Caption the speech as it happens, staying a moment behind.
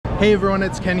Hey everyone,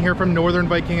 it's Ken here from Northern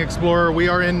Viking Explorer. We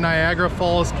are in Niagara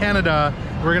Falls, Canada.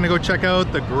 We're gonna go check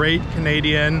out the Great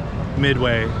Canadian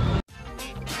Midway.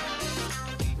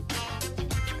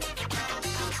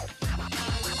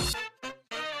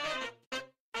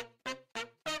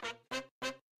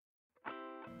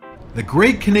 The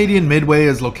Great Canadian Midway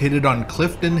is located on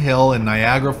Clifton Hill in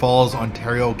Niagara Falls,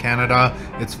 Ontario, Canada.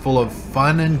 It's full of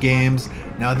fun and games.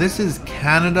 Now this is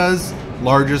Canada's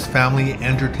largest family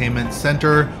entertainment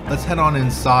center. Let's head on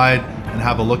inside and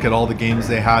have a look at all the games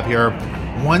they have here.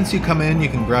 Once you come in, you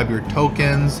can grab your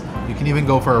tokens. You can even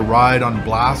go for a ride on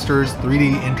Blasters,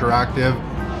 3D interactive,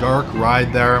 dark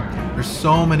ride there. There's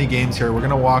so many games here. We're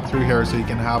gonna walk through here so you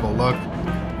can have a look.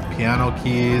 Piano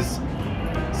keys,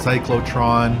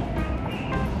 cyclotron.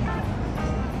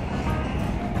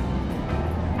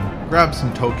 Grab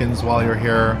some tokens while you're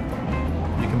here.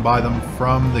 You can buy them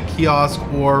from the kiosk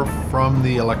or from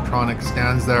the electronic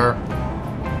stands there.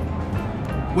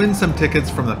 Win some tickets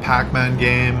from the Pac-Man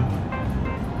game.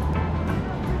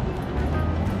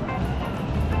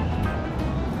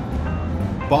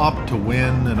 Bop to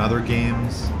win in other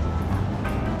games.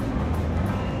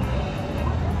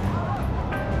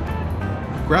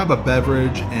 Grab a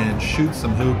beverage and shoot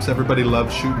some hoops. Everybody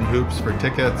loves shooting hoops for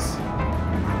tickets.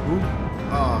 Ooh.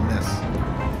 Oh, miss.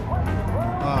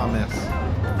 Oh, miss.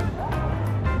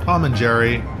 Tom and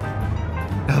Jerry.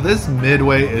 Now this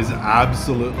Midway is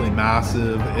absolutely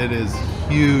massive. It is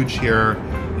huge here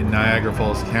in Niagara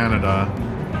Falls, Canada.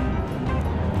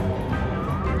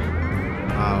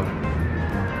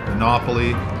 Monopoly.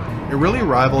 It really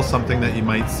rivals something that you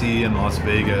might see in Las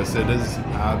Vegas. It is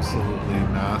absolutely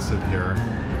massive here.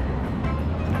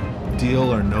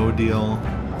 Deal or no deal.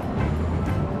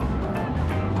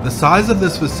 The size of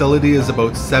this facility is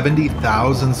about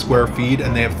 70,000 square feet,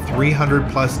 and they have 300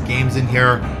 plus games in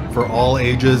here for all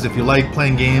ages. If you like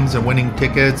playing games and winning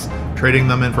tickets, trading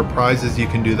them in for prizes, you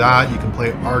can do that. You can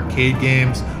play arcade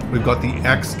games. We've got the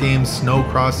X Games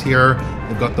Snowcross here.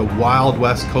 We've got the Wild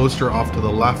West Coaster off to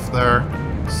the left there.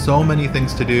 So many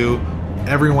things to do.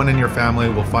 Everyone in your family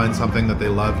will find something that they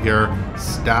love here.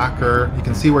 Stacker. You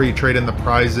can see where you trade in the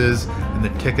prizes and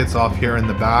the tickets off here in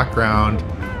the background.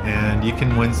 And you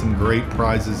can win some great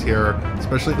prizes here.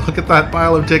 Especially, look at that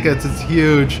pile of tickets, it's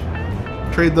huge.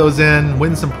 Trade those in,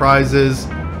 win some prizes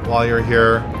while you're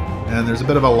here. And there's a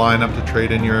bit of a lineup to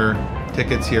trade in your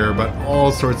tickets here, but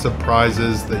all sorts of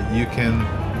prizes that you can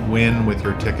win with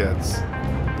your tickets.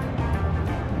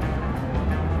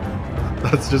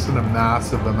 That's just a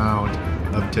massive amount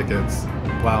of tickets.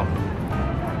 Wow.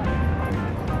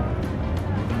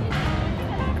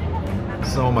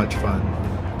 So much fun.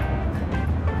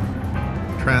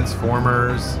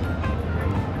 Transformers,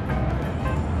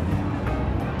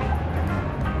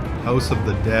 House of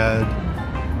the Dead,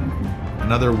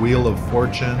 another Wheel of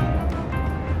Fortune,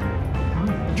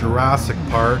 Jurassic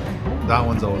Park, that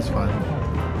one's always fun,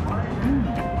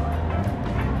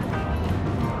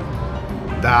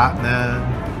 Batman,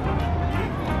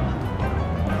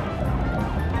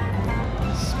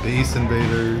 Space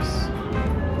Invaders,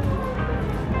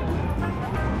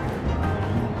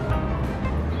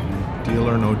 Deal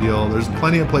or no deal. There's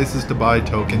plenty of places to buy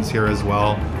tokens here as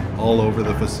well, all over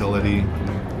the facility.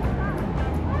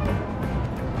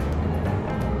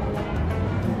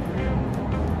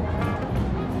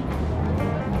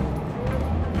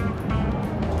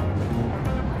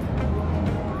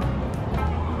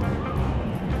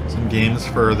 Some games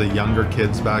for the younger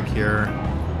kids back here.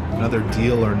 Another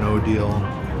Deal or no deal.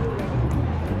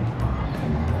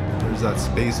 There's that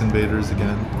Space Invaders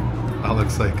again. That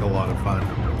looks like a lot of fun.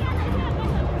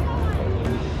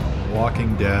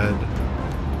 Walking Dead.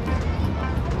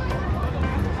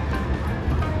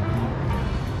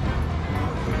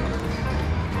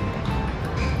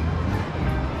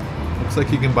 Looks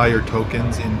like you can buy your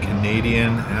tokens in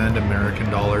Canadian and American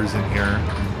dollars in here.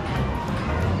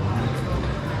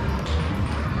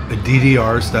 A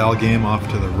DDR style game off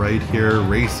to the right here.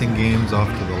 Racing games off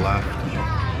to the left.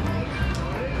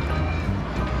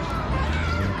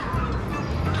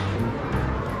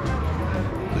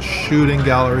 Shooting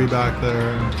gallery back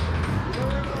there.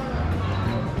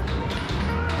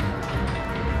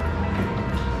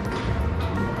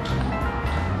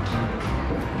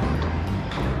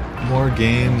 More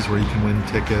games where you can win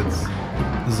tickets.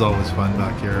 This is always fun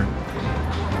back here.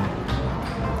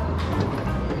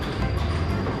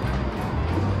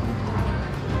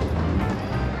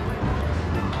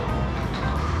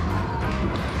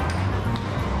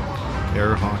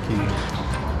 Air hockey.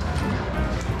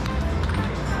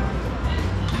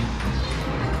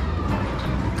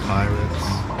 Pirates,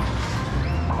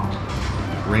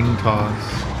 ring toss,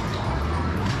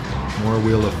 More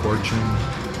Wheel of Fortune.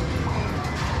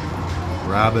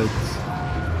 Rabbits.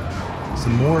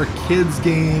 Some more kids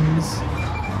games.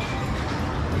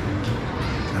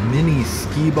 A mini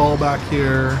skee ball back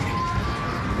here.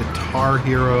 Guitar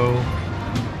Hero.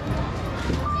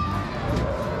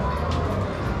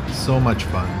 So much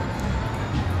fun.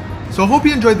 So I hope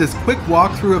you enjoyed this quick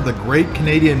walkthrough of the Great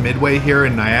Canadian Midway here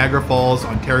in Niagara Falls,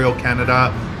 Ontario,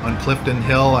 Canada on Clifton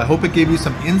Hill. I hope it gave you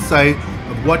some insight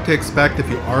of what to expect if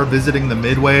you are visiting the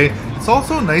Midway. It's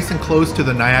also nice and close to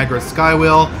the Niagara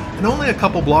Skywheel and only a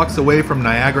couple blocks away from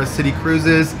Niagara City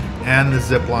Cruises and the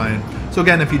zip line. So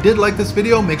again, if you did like this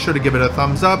video, make sure to give it a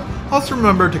thumbs up. Also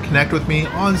remember to connect with me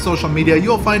on social media.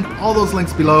 You'll find all those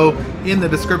links below in the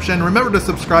description. Remember to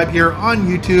subscribe here on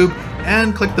YouTube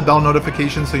and click the bell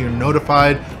notification so you're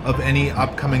notified of any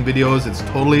upcoming videos. It's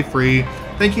totally free.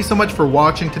 Thank you so much for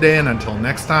watching today, and until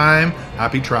next time,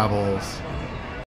 happy travels.